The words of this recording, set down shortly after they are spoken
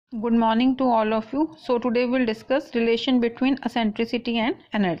Good morning to all of you. So today we'll discuss relation between eccentricity and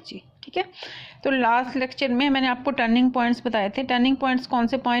energy. ठीक है, तो last lecture में मैंने आपको टर्निंग पॉइंट्स बताए थे. टर्निंग पॉइंट्स कौन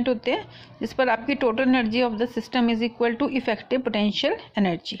से पॉइंट होते हैं जिस पर आपकी total energy of the system is equal to effective potential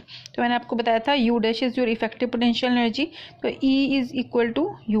energy. तो मैंने आपको बताया था you dash is your effective potential energy. तो E is equal to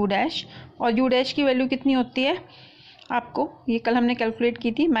you dash, और यू डैश की वैल्यू कितनी होती है आपको, ये कल हमने कैलकुलेट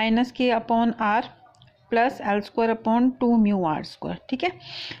की थी, -k/r plus L square upon 2 mu R square. ठीक है,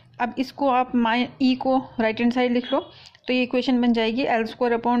 अब इसको आप ई को राइट हैंड साइड लिख लो तो ये इक्वेशन बन जाएगी L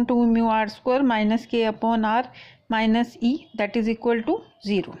square upon 2 mu R square minus के upon are minus E that is equal to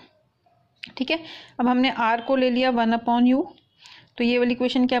 0. ठीक है, अब हमने आर को ले लिया 1 अपॉन यू, तो ये वाली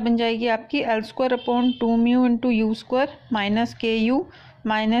इक्वेशन क्या बन जाएगी आपकी, L square upon 2 mu into you square minus के you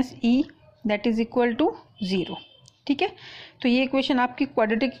minus E that is equal to 0. ठीक है, तो ये इक्वेशन आपकी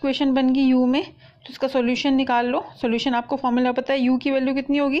क्वाड्रेटिक इक्वेशन बन गई यू में. तो इसका सॉल्यूशन निकाल लो. सॉल्यूशन आपको फॉर्मूला पता है, यू की वैल्यू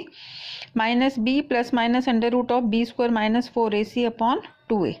कितनी होगी, minus B plus minus under root of B square minus 4ac upon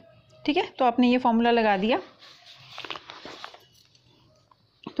 2a. ठीक है, तो आपने ये फॉर्मूला लगा दिया,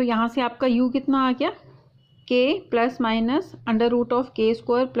 तो यहाँ से आपका यू कितना आ गया, k plus minus under root of के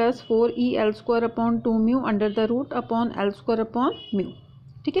square plus 4e square upon 2 mu under the root upon L square upon mu.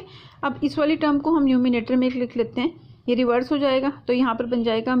 ठीक है, अब इस वाली टर्म को हम न्यूमिनेटर में लिख लेते हैं, ये रिवर्स हो जाएगा, तो यहाँ पर बन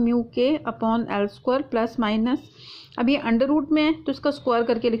जाएगा म्यू के upon L square plus minus, अब ये अंडर रूट में है तो इसका स्क्वायर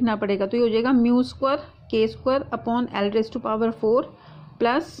करके लिखना पड़ेगा, तो ये हो जाएगा म्यू स्क्वायर के square upon L raise to power 4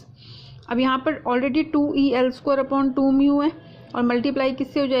 plus, अब यहाँ पर already 2e square upon 2 mu है और मल्टीप्लाई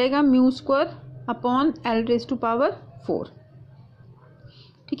किससे हो जाएगा, mu square upon L raise to power 4.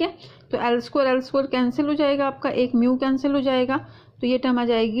 ठीक है, तो एल स्क्वायर कैंसिल हो जाएगा, आपका एक म्यू कैंसिल हो जाएगा, तो ये टर्म आ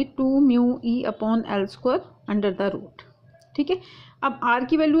जाएगी 2 mu E upon L square under the root. ठीक है, अब r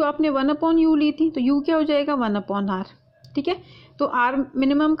की वैल्यू आपने 1 अपॉन यू ली थी, तो u क्या हो जाएगा 1 अपॉन r. ठीक है, तो r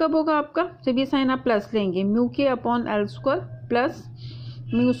मिनिमम कब होगा आपका, जब ये साइन आप प्लस लेंगे, म्यू के upon L square plus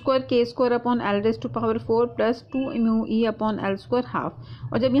mu square के square upon L raise to power 4 plus 2 mu E upon L square half,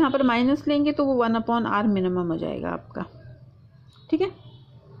 और जब यहाँ पर माइनस लेंगे तो वो 1 अपॉन r मिनिमम हो जाएगा आपका. ठीक है,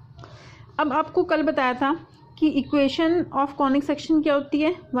 अब आपको कल बताया था कि इक्वेशन ऑफ कॉनिक सेक्शन क्या होती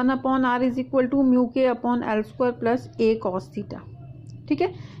है, 1 upon are is equal to mu के अपॉन एल स्क्वायर प्लस ए कॉस थीटा. ठीक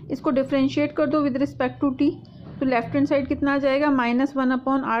है, इसको डिफ्रेंशिएट कर दो विद रिस्पेक्ट टू टी, तो लेफ्ट हैंड साइड कितना आ जाएगा, -1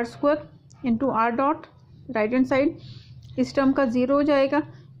 upon are square into R dot, right hand side इस टर्म का 0 हो जाएगा,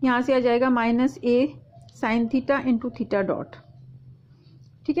 यहाँ से आ जाएगा माइनस ए sine theta into theta dot.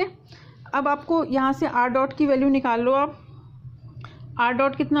 ठीक है, अब आपको यहाँ से आर डॉट की वैल्यू निकाल लो आप, आर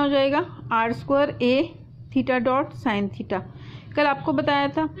डॉट कितना हो जाएगा, are square A theta dot sine theta. कल आपको बताया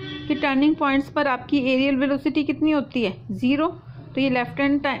था कि टर्निंग पॉइंट्स पर आपकी एरियल वेलोसिटी कितनी होती है, 0, तो ये लेफ्ट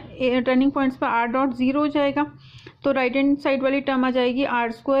हैंड टर्निंग पॉइंट्स पर आर डॉट 0 हो जाएगा, तो राइट हैंड साइड वाली टर्म आ जाएगी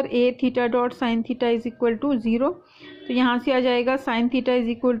are square A theta dot sine theta is equal to 0. तो यहाँ से आ जाएगा sine theta is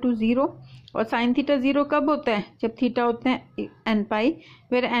equal to 0, और साइन थीटा 0 कब होता है, जब थीटा होते हैं N pi,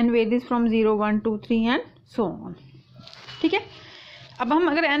 where N varies from 0 1 2 3 and so on. ठीक है, अब हम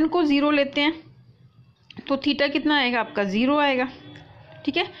अगर एन को 0 लेते हैं तो थीटा कितना आएगा आपका, 0 आएगा.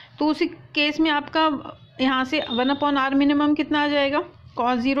 ठीक है, तो उसी केस में आपका यहाँ से 1 अपॉन आर मिनिमम कितना आ जाएगा,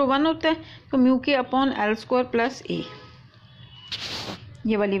 कॉस 0 1 होता है, तो म्यू के अपॉन एल स्क्वायर प्लस ए,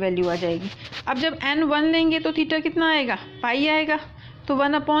 ये वाली वैल्यू आ जाएगी. अब जब एन 1 लेंगे तो थीटा कितना आएगा, पाई आएगा, तो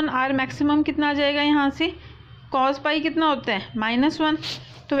 1 अपॉन आर मैक्सिमम कितना आ जाएगा, यहाँ से कॉस पाई कितना होता है -1,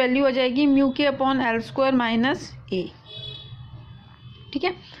 तो वैल्यू आ जाएगी म्यू के अपॉन एल स्क्वायर माइनस ए. ठीक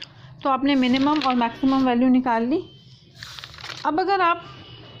है, तो आपने मिनिमम और मैक्सिमम वैल्यू निकाल ली. अब अगर आप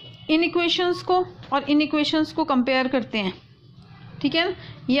इन इक्वेशंस को और इन इक्वेशंस को कंपेयर करते हैं, ठीक है ना,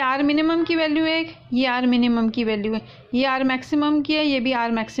 ये आर मिनिमम की वैल्यू है, ये आर मिनिमम की वैल्यू है, ये आर मैक्सिमम की है, ये भी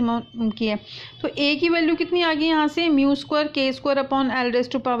आर मैक्सिमम की है, तो ए की वैल्यू कितनी आ गई यहाँ से, म्यू स्क्वायर के square upon L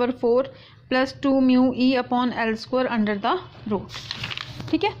raise to power 4 plus 2 mu E upon L square under the root.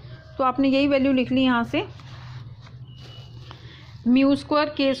 ठीक है, तो आपने यही वैल्यू लिख ली यहाँ से, म्यू स्क्वायर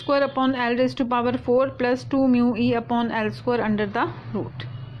के square upon L raise to power 4 plus 2 mu E upon L square under the root.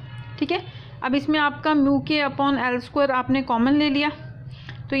 ठीक है, अब इसमें आपका म्यू के अपॉन एल स्क्वायर आपने कॉमन ले लिया,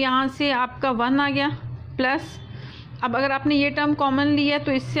 तो यहाँ से आपका 1 आ गया, प्लस अब अगर आपने ये टर्म कॉमन लिया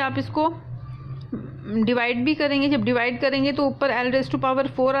तो इससे आप इसको डिवाइड भी करेंगे, जब डिवाइड करेंगे तो ऊपर एल रेज टू पावर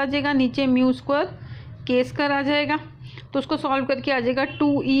 4 आ जाएगा, नीचे म्यू स्क्वायर के स्क्वायर आ जाएगा, तो उसको सॉल्व करके आ जाएगा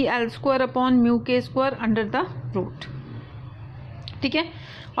 2e स्क्वायर अपॉन म्यू के स्क्वायर अंडर द रूट. ठीक है,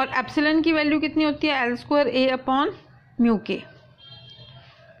 और एप्सिलॉन की वैल्यू कितनी होती है, एल स्क्वायर ए अपॉन म्यू के.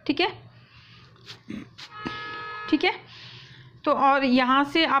 ठीक है, ठीक है, तो और यहाँ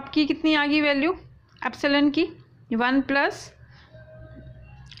से आपकी कितनी आ गई वैल्यू एप्सिलॉन की, 1 प्लस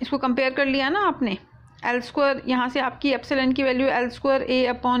इसको कंपेयर कर लिया ना आपने, एल स्क्वायर, यहाँ से आपकी एप्सिलॉन की वैल्यू एल स्क्वायर ए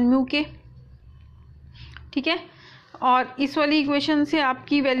अपॉन म्यू के, ठीक है, और इस वाली इक्वेशन से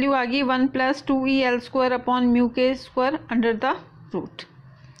आपकी वैल्यू आ गई 1 + 2e L square upon mu के स्क्वायर अंडर द रूट,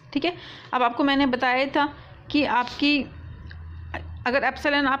 ठीक है। अब आपको मैंने बताया था कि आपकी अगर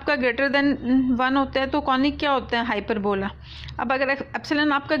एप्सिलॉन आपका ग्रेटर देन 1 होता है तो कॉनिक क्या होता है, हाइपरबोला। अब अगर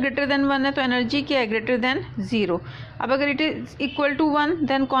एप्सिलॉन आपका ग्रेटर देन 1 है तो एनर्जी क्या है, ग्रेटर देन 0। अब अगर it is equal to 1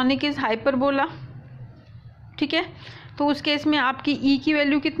 then conic is hyperbola, ठीक है। तो उस केस में आपकी ई की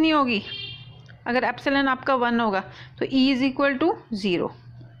वैल्यू कितनी होगी, अगर एप्सिलॉन आपका 1 होगा तो ई इज़ इक्वल टू 0।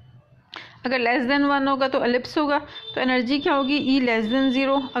 अगर लेस देन 1 होगा तो एलिप्स होगा, तो एनर्जी क्या होगी, ई लेस देन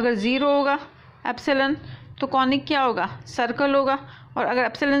 0। अगर 0 होगा एप्सिलॉन तो कॉनिक क्या होगा, सर्कल होगा, और अगर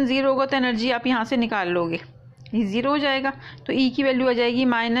एप्सिलॉन 0 होगा तो एनर्जी आप यहाँ से निकाल लोगे, ये 0 हो जाएगा, तो ई की वैल्यू आ जाएगी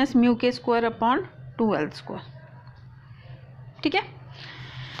माइनस म्यू के स्क्वायर अपॉन 2l स्क्वायर, ठीक है।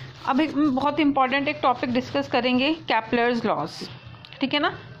 अब एक बहुत इंपॉर्टेंट एक टॉपिक डिस्कस करेंगे, कैपलर्स लॉज, ठीक है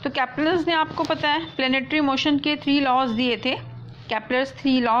ना। तो कैपलर्स ने आपको पता है प्लेनेटरी मोशन के 3 लॉज दिए थे, कैपलर्स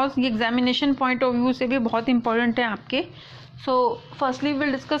 3 लॉज, ये एग्जामिनेशन पॉइंट ऑफ व्यू से भी बहुत इंपॉर्टेंट है आपके। So firstly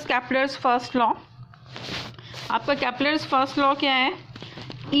will discuss Kepler's first law. आपका कैपलर्स फर्स्ट लॉ क्या है,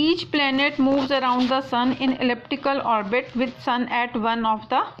 each planet moves around the sun in elliptical orbit with sun eight one of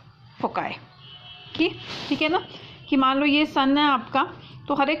the foci, ठीक है ना, कि मान लो ये सन है आपका,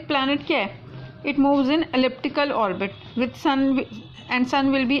 तो हर एक प्लेनेट क्या है, it moves in elliptical orbit with sun and sun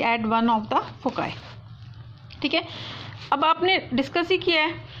will be eight one of the foci, ठीक है। अब आपने डिस्कस ही किया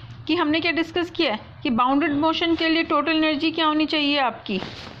है कि हमने क्या डिस्कस किया है कि बाउंडेड मोशन के लिए टोटल एनर्जी क्या होनी चाहिए आपकी,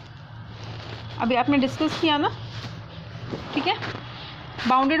 अभी आपने डिस्कस किया ना, ठीक है।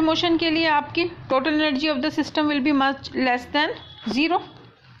 बाउंडेड मोशन के लिए आपकी total energy of the system will be much less than 0।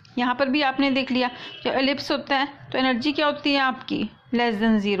 यहाँ पर भी आपने देख लिया, जब एलिप्स होता है तो एनर्जी क्या होती है आपकी, लेस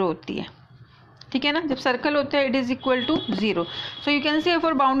देन 0 होती है, ठीक है ना। जब सर्कल होता है it is equal to 0। So you can say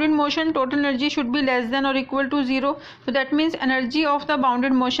for bounded motion total energy should be less than और equal to 0। So that means energy of the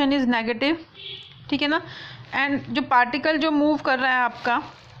bounded motion is negative, ठीक है ना। एंड जो particle जो move कर रहा है आपका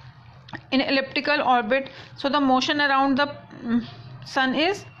इन elliptical orbit, so the motion around the sun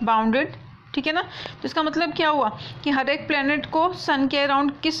is bounded, ठीक है ना। तो इसका मतलब क्या हुआ कि हर एक प्लेनेट को सन के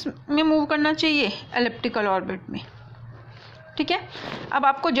अराउंड किस में मूव करना चाहिए, एलिप्टिकल ऑर्बिट में, ठीक है। अब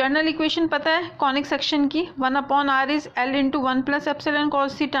आपको जर्नल इक्वेशन पता है कॉनिक सेक्शन की, 1/r is L into 1 + epsilon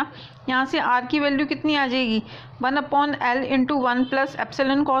cos theta. यहाँ से r की वैल्यू कितनी आ जाएगी, 1/L into 1 +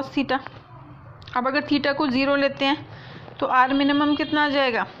 epsilon cos theta. अब अगर थीटा को 0 लेते हैं तो r मिनिमम कितना आ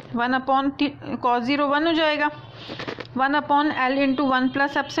जाएगा, 1/cos 0 1 हो जाएगा, 1/L इंटू 1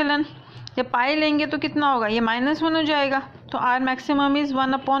 + एप्सिलॉन। जब पाई लेंगे तो कितना होगा, ये -1 हो जाएगा, तो r maximum is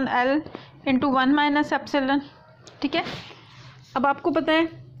 1/L into 1 - epsilon, ठीक है। अब आपको पता है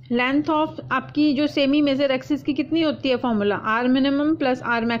लेंथ ऑफ आपकी जो सेमी मेजर एक्सिस की कितनी होती है, formula r minimum +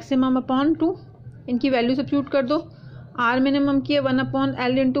 r maximum upon 2, इनकी वैल्यू सब्स्टिट्यूट कर दो। r मिनिमम की है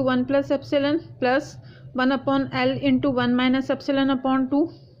 1/L into 1 + epsilon plus 1/L into 1 - epsilon upon 2,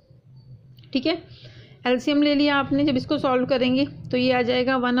 ठीक है। एलसीएम ले लिया आपने, जब इसको सॉल्व करेंगे तो ये आ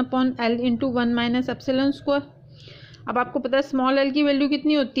जाएगा 1/L इंटू 1 - एप्सिलॉन स्क्वायर। अब आपको पता है स्मॉल l की वैल्यू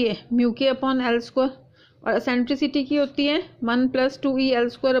कितनी होती है, म्यू के अपॉन एल स्क्वायर, और एसेंट्रिसिटी की होती है 1 + 2e L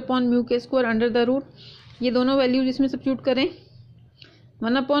square upon mu के स्क्वायर अंडर द रूट। ये दोनों वैल्यूज इसमें सब्स्टिट्यूट करें,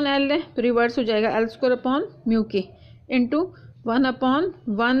 1/L है तो रिवर्स हो जाएगा एल स्क्वायर अपॉन म्यू के इंटू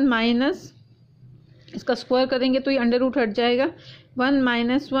 1/1 माइनस, इसका स्क्वायर करेंगे तो ये अंडर रूट हट जाएगा, 1 -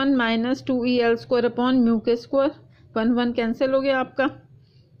 1 - 2e L square upon mu के स्क्वायर, 1 1 कैंसिल हो गया आपका,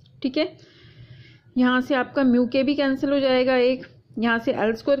 ठीक है। यहाँ से आपका म्यू के भी कैंसिल हो जाएगा एक, यहाँ से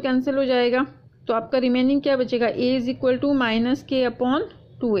एल स्क्वायर कैंसिल हो जाएगा, तो आपका रिमेनिंग क्या बचेगा, a is equal to -k upon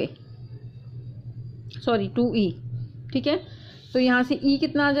 2a, sorry 2e, ठीक है। तो यहाँ से e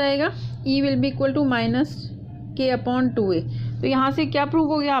कितना आ जाएगा, e will be equal to -k upon 2a। तो यहाँ से क्या प्रूव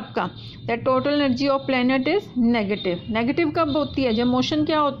हो गया आपका, that total energy of planet is negative. Negative कब होती है, जब मोशन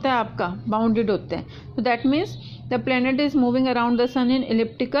क्या होता है आपका, बाउंडेड होता है। तो that means the planet is moving around the sun in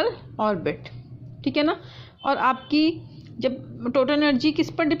elliptical orbit, ठीक है ना। और आपकी जब टोटल एनर्जी किस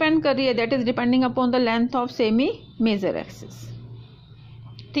पर डिपेंड कर रही है, that is depending upon the length of semi major axis,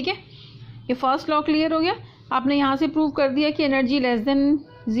 ठीक है। ये फर्स्ट लॉ क्लियर हो गया। आपने यहाँ से प्रूव कर दिया कि एनर्जी लेस देन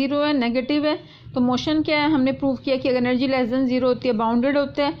 0 है, नेगेटिव है। तो मोशन क्या है, हमने प्रूव किया कि अगर एनर्जी लेस देन 0 होती है बाउंडेड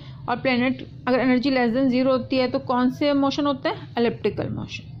होता है, और प्लेनेट अगर एनर्जी लेस देन 0 होती है तो कौन से मोशन होता है, एलिप्टिकल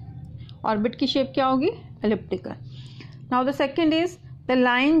मोशन। ऑर्बिट की शेप क्या होगी, elliptical. Now the second is the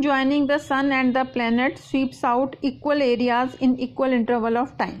line joining the sun and the planet sweeps out equal areas in equal interval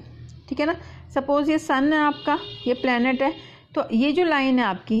of time, ठीक है ना। सपोज ये सन है आपका, ये प्लेनेट है, तो ये जो लाइन है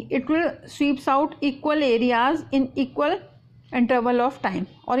आपकी, it will sweeps out equal areas in equal interval of time,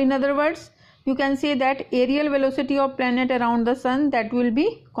 और in other words you can say that areal velocity of planet around the sun that will be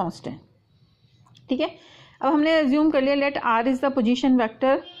constant. ठीक है, अब हमने एज्यूम कर लिया late are is the position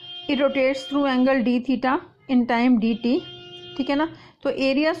vector, it rotates through angle D theta in time D T. ठीक है ना, तो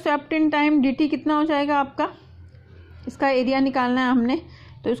area swept in time D T कितना हो जाएगा आपका, इसका एरिया निकालना है हमने,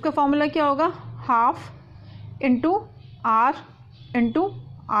 तो इसका फॉर्मूला क्या होगा, half into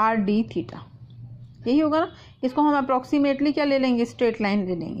R D theta, यही होगा ना। इसको हम अप्रॉक्सीमेटली क्या ले लेंगे, स्ट्रेट लाइन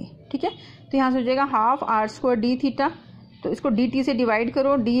ले लेंगे। ठीक है, तो यहाँ से हो जाएगा half are square D theta, तो इसको डी टी से डिवाइड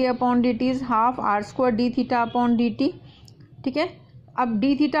करो, D A upon D T is half are square D theta upon D T. ठीक है, अब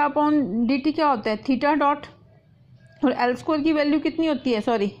D theta upon D T क्या होता है, थीटा डॉट, और एल स्क्वायर की वैल्यू कितनी होती है,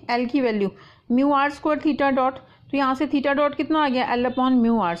 सॉरी एल की value mu R square theta dot, तो यहाँ से थीटा डॉट कितना आ गया, L upon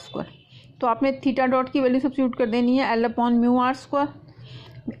mu R square, तो आपने थीटा डॉट की वैल्यू सब्स्टिट्यूट कर देनी है, L upon mu R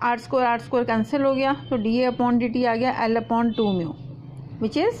square cancel हो गया, तो D A upon D T आ गया L upon 2 mu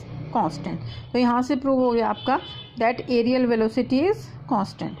which is constant. तो यहाँ से प्रूव हो गया आपका that areal velocity is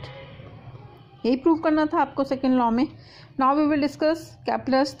constant, यही प्रूव करना था आपको सेकेंड लॉ में। Now we will discuss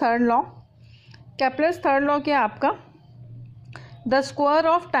Kepler's third law. Kepler's third law क्या है आपका, the square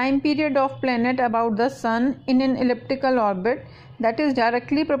of time period of planet about the sun in an elliptical orbit that is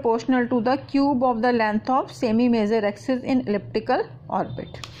directly proportional to the cube of the length of semi major axis in elliptical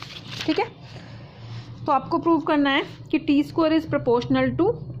orbit। ठीक है, तो आपको prove करना है कि T square is proportional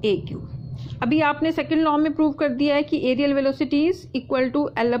to A cube. अभी आपने second law में प्रूव कर दिया है कि areal velocity is equal to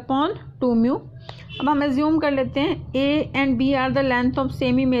L upon 2 mu. अब हम एज्यूम कर लेते हैं A and B are the length of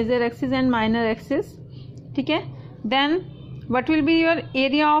semi major axis and minor axis. ठीक है, then what will be your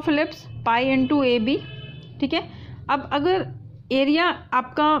area of ellipse, pi into A B. ठीक है, अब अगर एरिया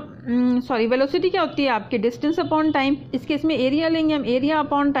आपका सॉरी वेलोसिटी क्या होती है आपके, डिस्टेंस अपॉन टाइम, इस केस में एरिया लेंगे हम, एरिया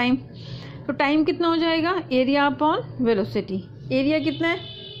अपॉन टाइम, तो टाइम कितना हो जाएगा, एरिया अपॉन वेलोसिटी, एरिया कितना है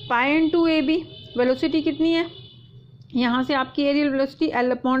pi into A B, velocity कितनी है, यहाँ से आपकी areal velocity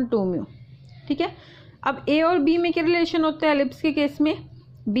L upon 2 mu. ठीक है, अब ए और बी में क्या रिलेशन होता है एलिप्स के केस में,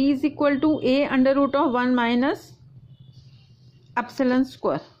 B is equal to A under root of 1 minus epsilon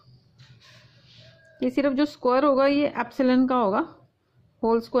square, ये सिर्फ जो स्क्वायर होगा ये एप्सिलॉन का होगा,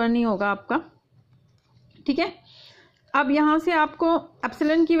 होल स्क्वायर नहीं होगा आपका। ठीक है, अब यहाँ से आपको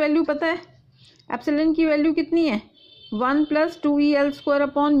एप्सिलॉन की वैल्यू पता है, एप्सिलॉन की वैल्यू कितनी है 1 plus 2EL square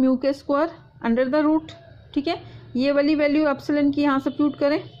upon mu के स्क्वायर अंडर द रूट। ठीक है, ये वाली वैल्यू एप्सिलॉन की यहाँ सब्स्टिट्यूट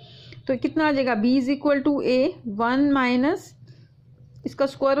करें तो कितना आ जाएगा, B is equal to A 1 minus इसका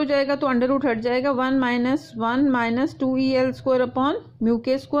स्क्वायर हो जाएगा तो अंडर रूट हट जाएगा, 1 minus 2EL square upon mu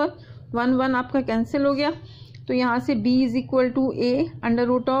के स्क्वायर, 1 आपका कैंसिल हो गया, तो यहाँ से b is equal to A under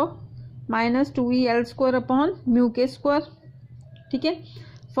root of minus 2EL square upon mu के स्क्वायर। ठीक है,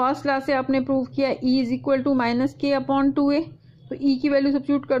 फर्स्ट क्लास से आपने प्रूव किया e is equal to minus के अपॉन 2a, तो e की वैल्यू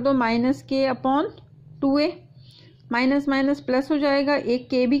सब्स्टिट्यूट कर दो माइनस के upon 2a, minus minus plus हो जाएगा, एक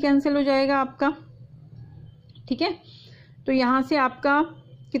के भी कैंसिल हो जाएगा आपका। ठीक है, तो यहाँ से आपका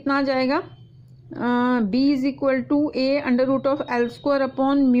कितना आ जाएगा, b is equal to A under root of L square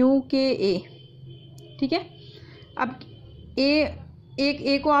upon mu के ए। ठीक है, अब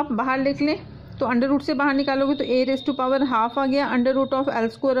ए को आप बाहर लिख लें तो अंडर रूट से बाहर निकालोगे तो a raise to power half आ गया under root of L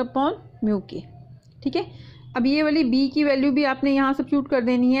square upon mu के। ठीक है, अब ये वाली b की वैल्यू भी आपने यहाँ सब्स्टिट्यूट कर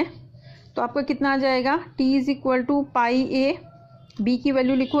देनी है, तो आपका कितना आ जाएगा, t is equal to pi A, b की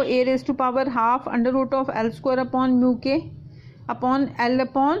वैल्यू लिखो a raise to power half under root of L square upon mu के अपॉन एल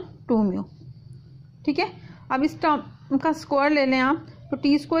अपॉन 2 म्यू। ठीक है, अब इस टर्म का स्क्वायर ले लें आप तो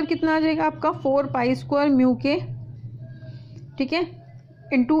टी स्क्वायर कितना आ जाएगा आपका 4 पाई स्क्वायर म्यू के। ठीक है,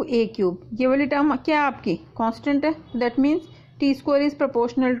 इंटू ए क्यूब, ये वाली टर्म क्या है आपकी कांस्टेंट है, that means T square is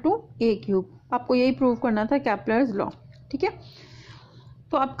proportional to A cube. आपको यही प्रूव करना था केप्लर्स लॉ। ठीक है,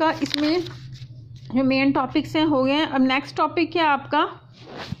 तो आपका इसमें जो मेन टॉपिक्स हैं हो गए हैं। अब नेक्स्ट टॉपिक क्या है आपका,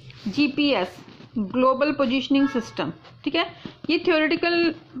 जीपीएस, ग्लोबल पोजीशनिंग सिस्टम। ठीक है, ये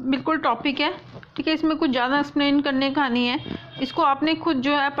थ्योरेटिकल बिल्कुल टॉपिक है। ठीक है, इसमें कुछ ज़्यादा एक्सप्लेन करने का नहीं है, इसको आपने खुद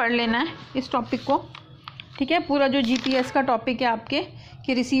जो है पढ़ लेना है इस टॉपिक को। ठीक है, पूरा जो जीपीएस का टॉपिक है आपके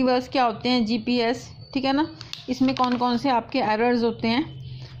कि रिसीवर्स क्या होते हैं, जीपीएस, ठीक है ना, इसमें कौन कौन से आपके एरर्स होते हैं,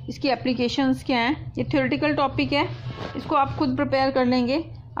 इसकी एप्लीकेशंस क्या हैं, ये थ्योरेटिकल टॉपिक है, इसको आप खुद प्रिपेयर कर लेंगे।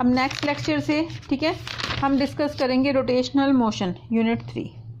 अब नेक्स्ट लेक्चर से ठीक है हम डिस्कस करेंगे rotational motion unit 3।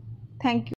 Thank you.